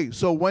 Okay,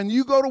 so when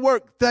you go to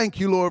work, thank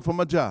you, Lord, for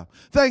my job.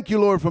 Thank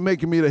you, Lord, for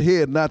making me the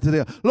head, not the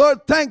tail.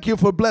 Lord, thank you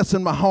for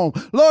blessing my home.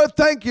 Lord,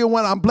 thank you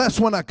when I'm blessed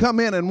when I come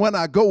in and when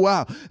I go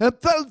out. And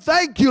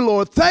thank you,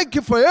 Lord. Thank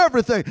you for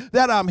everything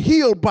that I'm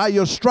healed by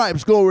your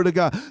stripes, glory to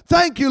God.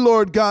 Thank you,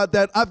 Lord God,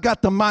 that I've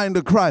got the mind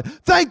of Christ.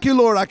 Thank you,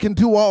 Lord, I can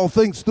do all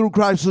things through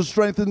Christ who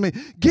strengthens me.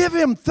 Give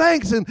him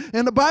thanks. And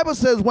the Bible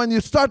says when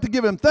you start to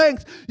give him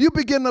thanks, you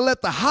begin to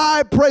let the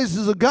high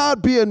praises of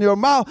God be in your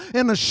mouth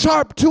and the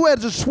sharp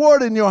two-edged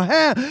sword in your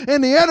hand,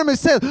 and the enemy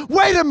says,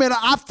 wait a minute,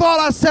 I thought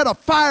I set a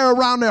fire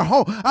around their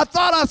home. I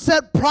thought I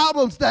set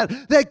problems that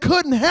they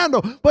couldn't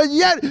handle, but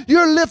yet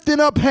you're lifting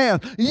up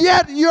hands,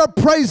 yet you're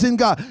praising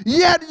God,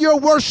 yet you're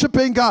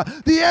worshiping God.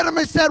 The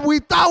enemy said, we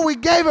thought we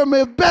gave him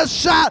his best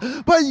shot,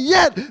 but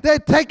yet they're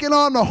taking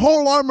on the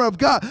whole armor of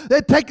God.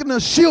 They're taking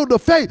the shield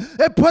of faith.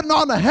 They're putting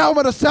on the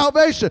helmet of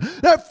salvation.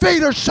 Their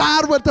feet are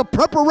shod with the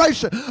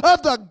preparation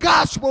of the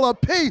gospel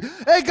of peace.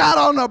 They got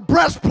on the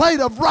breastplate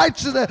of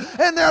righteousness,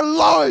 and their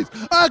loins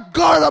are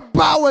girded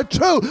about with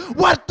truth.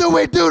 What do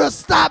we do to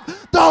stop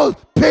those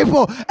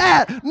people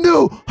at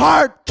New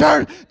Heart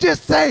Church?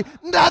 Just say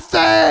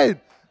nothing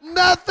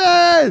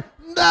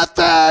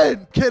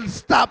can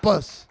stop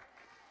us.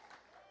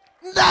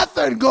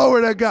 Nothing,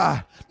 glory to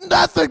God.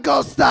 Nothing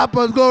gonna stop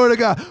us, glory to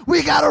God.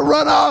 We gotta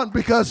run on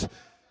because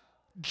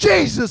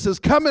Jesus is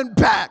coming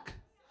back.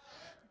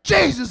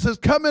 Jesus is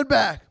coming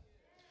back.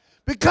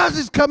 Because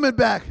he's coming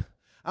back,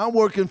 I'm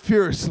working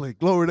furiously.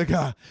 Glory to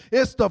God.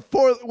 It's the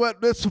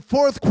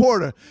fourth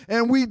quarter,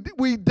 and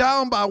we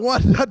down by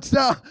one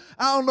touchdown.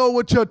 I don't know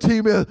what your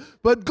team is,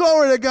 but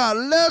glory to God.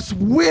 Let's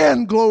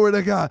win, glory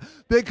to God,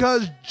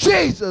 because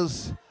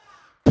Jesus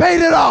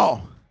paid it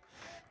all.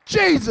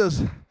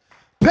 Jesus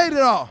paid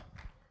it all.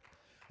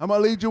 I'm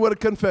going to lead you with a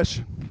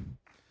confession.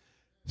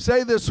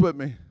 Say this with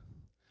me.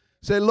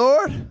 Say,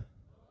 Lord,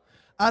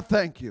 I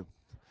thank you.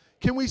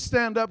 Can we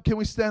stand up? Can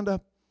we stand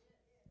up?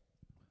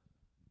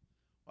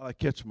 While I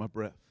catch my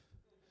breath.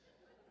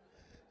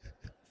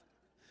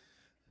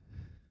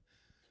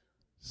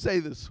 Say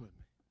this with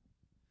me.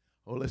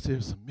 Oh, let's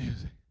hear some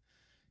music.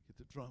 Get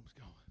the drums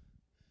going.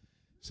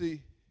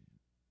 See,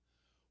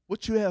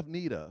 what you have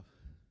need of,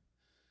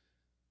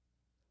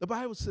 the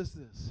Bible says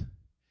this,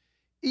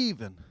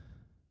 even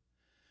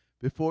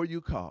before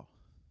you call.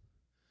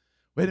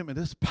 Wait a minute,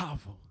 this is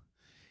powerful.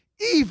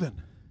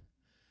 Even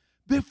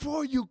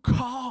before you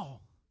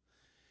call,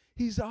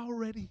 he's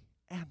already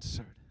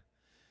answered.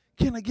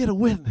 Can I get a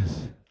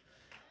witness?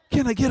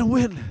 Can I get a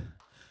witness?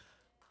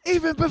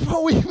 Even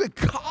before we even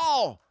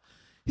call,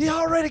 he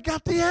already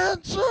got the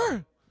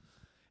answer.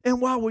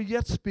 And while we're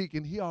yet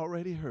speaking, he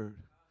already heard.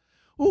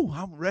 Ooh,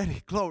 I'm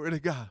ready. Glory to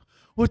God.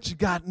 What you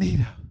got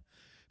need of?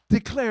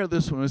 Declare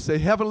this one and say,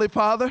 Heavenly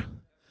Father,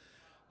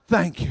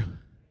 thank you.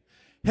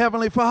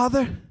 Heavenly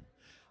Father,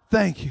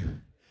 thank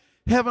you.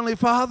 Heavenly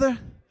Father,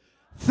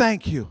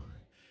 thank you.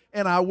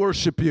 And I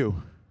worship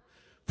you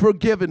for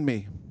giving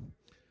me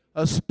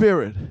a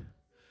spirit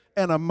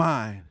and a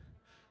mind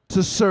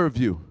to serve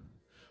you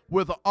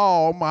with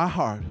all my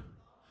heart.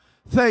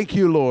 Thank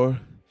you, Lord.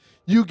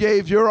 You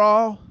gave your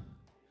all,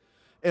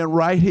 and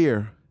right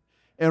here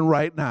and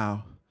right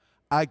now,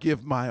 I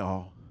give my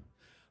all.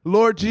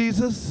 Lord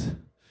Jesus,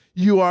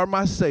 you are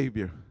my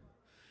Savior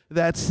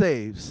that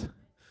saves.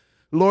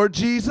 Lord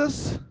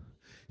Jesus,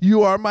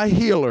 you are my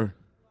healer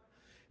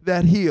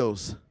that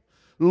heals.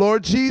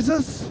 Lord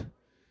Jesus,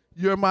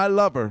 you're my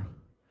lover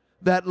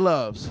that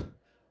loves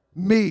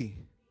me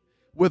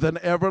with an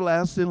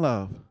everlasting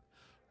love.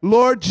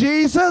 Lord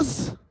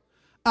Jesus,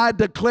 I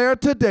declare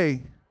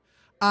today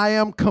I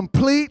am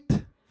complete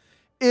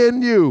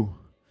in you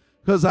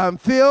because I'm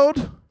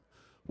filled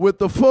with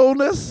the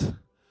fullness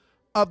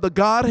of the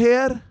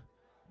Godhead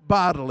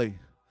bodily.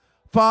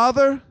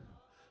 Father,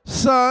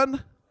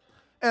 Son,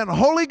 and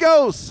Holy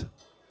Ghost.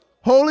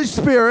 Holy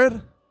Spirit,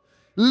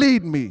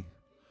 lead me.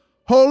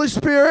 Holy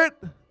Spirit,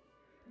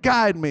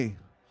 guide me.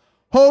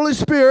 Holy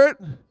Spirit,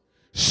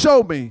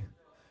 show me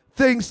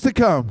things to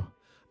come.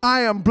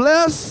 I am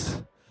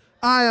blessed.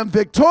 I am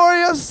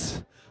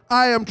victorious.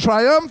 I am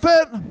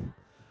triumphant.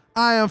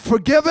 I am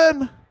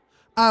forgiven.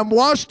 I'm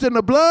washed in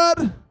the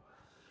blood.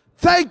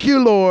 Thank you,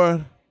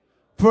 Lord,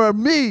 for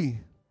me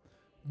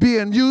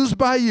being used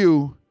by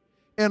you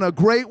in a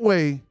great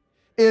way.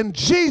 In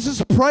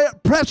Jesus'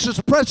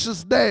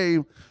 precious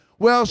name,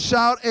 well,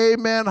 shout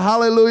amen,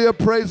 hallelujah,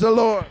 praise the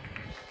Lord.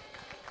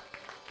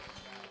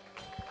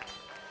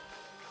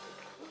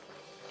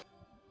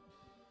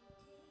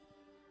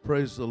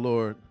 Praise the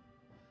Lord.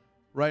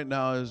 Right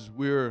now, as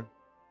we're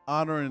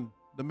honoring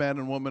the man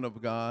and woman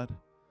of God,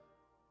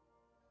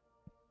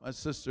 my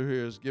sister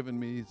here has given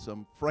me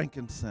some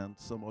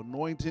frankincense, some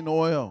anointing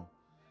oil.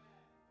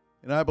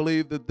 And I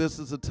believe that this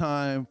is a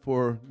time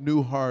for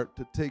New Heart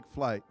to take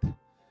flight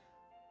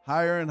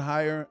higher and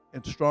higher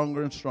and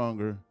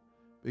stronger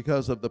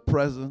because of the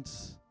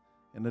presence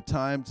and the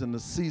times and the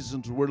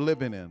seasons we're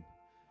living in.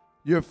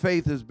 Your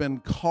faith has been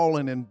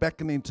calling and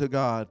beckoning to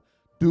God.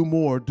 Do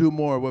more, do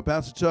more. Well,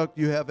 Pastor Chuck,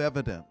 you have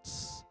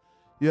evidence.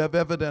 You have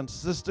evidence.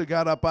 Sister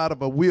got up out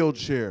of a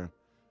wheelchair.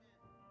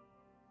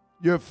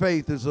 Your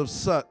faith is of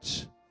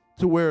such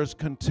to where it's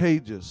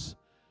contagious.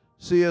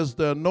 See, as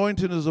the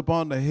anointing is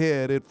upon the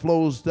head, it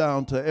flows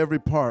down to every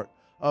part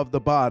of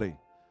the body.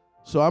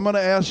 So I'm going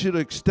to ask you to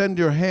extend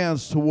your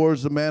hands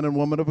towards the man and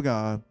woman of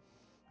God.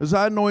 As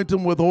I anoint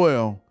them with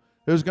oil,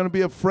 there's going to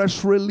be a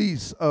fresh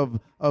release of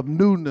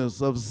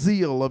newness, of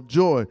zeal, of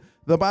joy.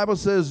 The Bible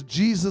says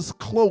Jesus'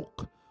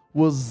 cloak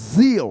was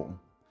zeal.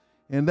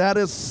 And that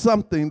is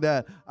something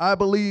that I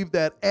believe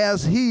that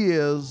as he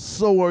is,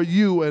 so are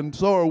you and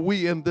so are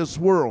we in this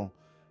world.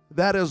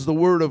 That is the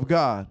word of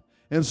God.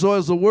 And so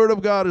as the word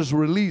of God is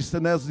released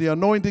and as the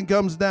anointing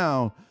comes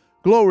down,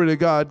 glory to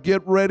God,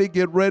 get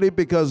ready,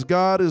 because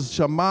God is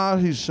Shema,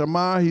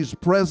 His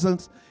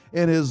presence,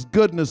 and his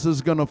goodness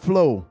is going to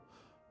flow.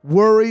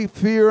 Worry,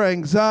 fear,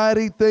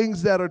 anxiety,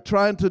 things that are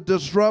trying to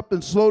disrupt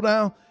and slow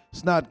down,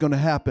 it's not going to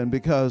happen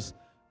because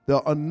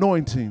the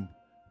anointing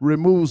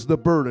removes the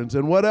burdens.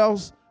 And what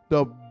else?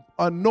 The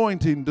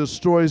anointing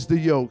destroys the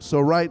yoke.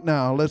 So right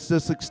now, let's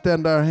just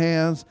extend our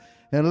hands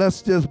and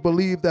let's just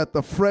believe that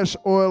the fresh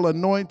oil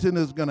anointing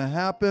is going to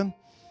happen.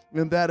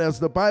 And that as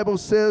the Bible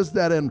says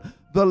that in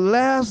the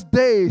last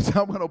days,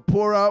 I'm going to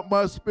pour out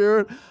my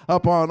spirit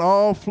upon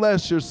all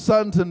flesh. Your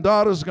sons and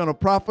daughters are going to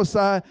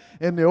prophesy,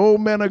 and the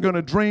old men are going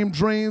to dream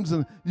dreams,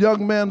 and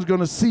young men are going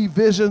to see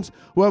visions.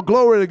 Well,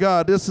 glory to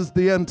God. This is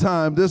the end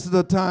time. This is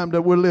the time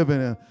that we're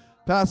living in.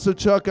 Pastor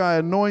Chuck, I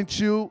anoint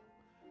you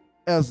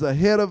as the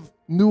head of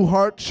New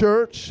Heart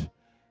Church,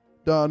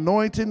 the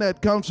anointing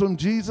that comes from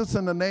Jesus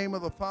in the name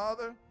of the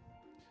Father,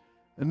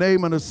 the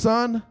name of the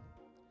Son,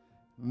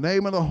 the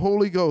name of the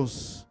Holy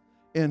Ghost,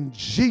 in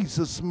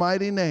Jesus'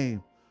 mighty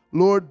name.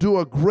 Lord, do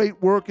a great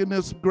work in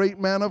this great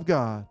man of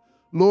God.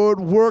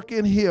 Lord, work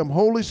in him.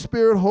 Holy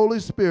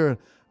Spirit,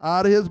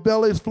 out of his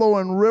belly is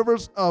flowing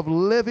rivers of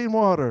living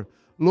water.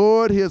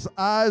 Lord, his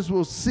eyes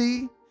will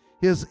see,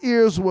 his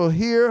ears will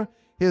hear,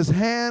 his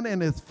hand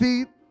and his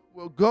feet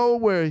will go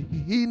where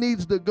he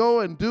needs to go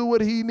and do what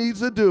he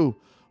needs to do.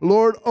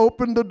 Lord,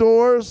 open the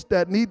doors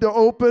that need to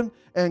open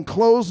and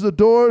close the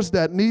doors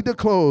that need to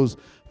close.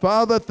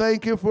 Father,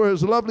 thank you for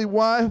his lovely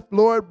wife.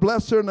 Lord,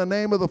 bless her in the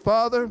name of the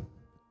Father,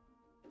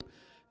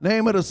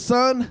 name of the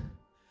Son,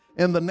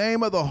 in the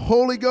name of the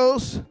Holy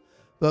Ghost.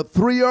 The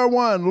three are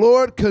one.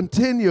 Lord,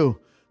 continue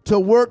to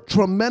work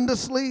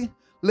tremendously.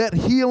 Let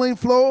healing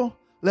flow.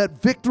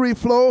 Let victory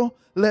flow.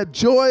 Let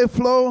joy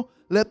flow.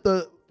 Let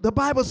the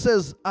Bible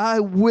says, I,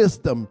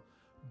 wisdom,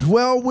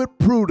 dwell with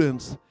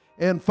prudence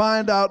and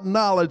find out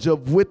knowledge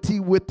of witty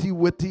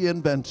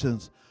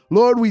inventions.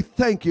 Lord, we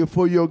thank you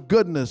for your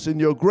goodness and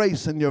your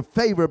grace and your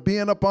favor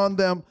being upon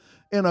them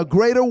in a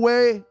greater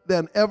way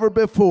than ever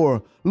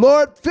before.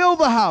 Lord, fill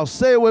the house.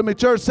 Say it with me,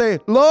 church. Say,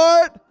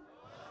 Lord,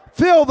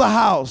 fill the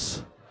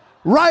house.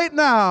 Right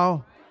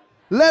now,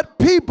 let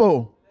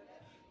people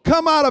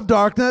come out of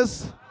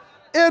darkness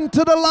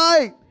into the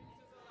light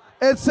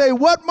and say,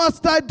 what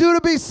must I do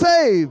to be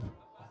saved?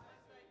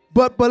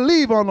 But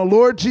believe on the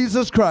Lord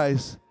Jesus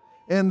Christ,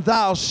 and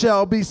thou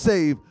shalt be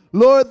saved.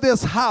 Lord,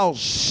 this house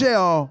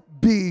shall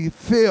be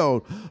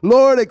filled.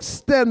 Lord,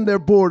 extend their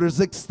borders,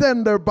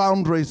 extend their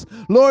boundaries.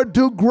 Lord,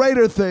 do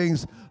greater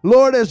things.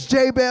 Lord, as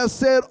Jabez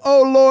said,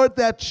 oh Lord,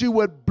 that you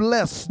would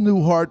bless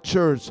New Heart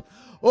Church.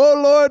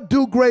 Oh Lord,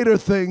 do greater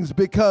things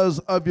because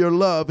of your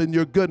love and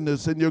your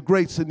goodness and your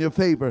grace and your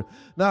favor.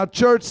 Now,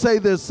 church, say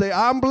this. Say,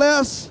 I'm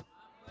blessed.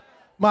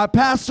 My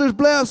pastor's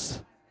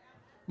blessed.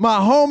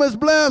 My home is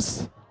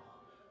blessed.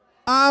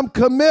 I'm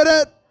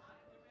committed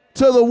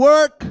to the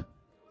work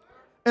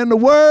and the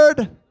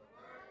word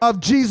of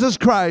Jesus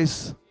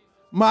Christ,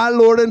 my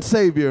Lord and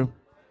Savior.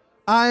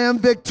 I am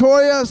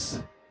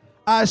victorious.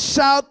 I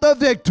shout the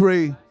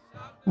victory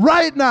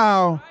right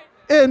now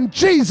in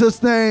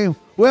Jesus' name.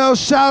 Well,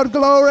 shout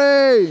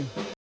glory.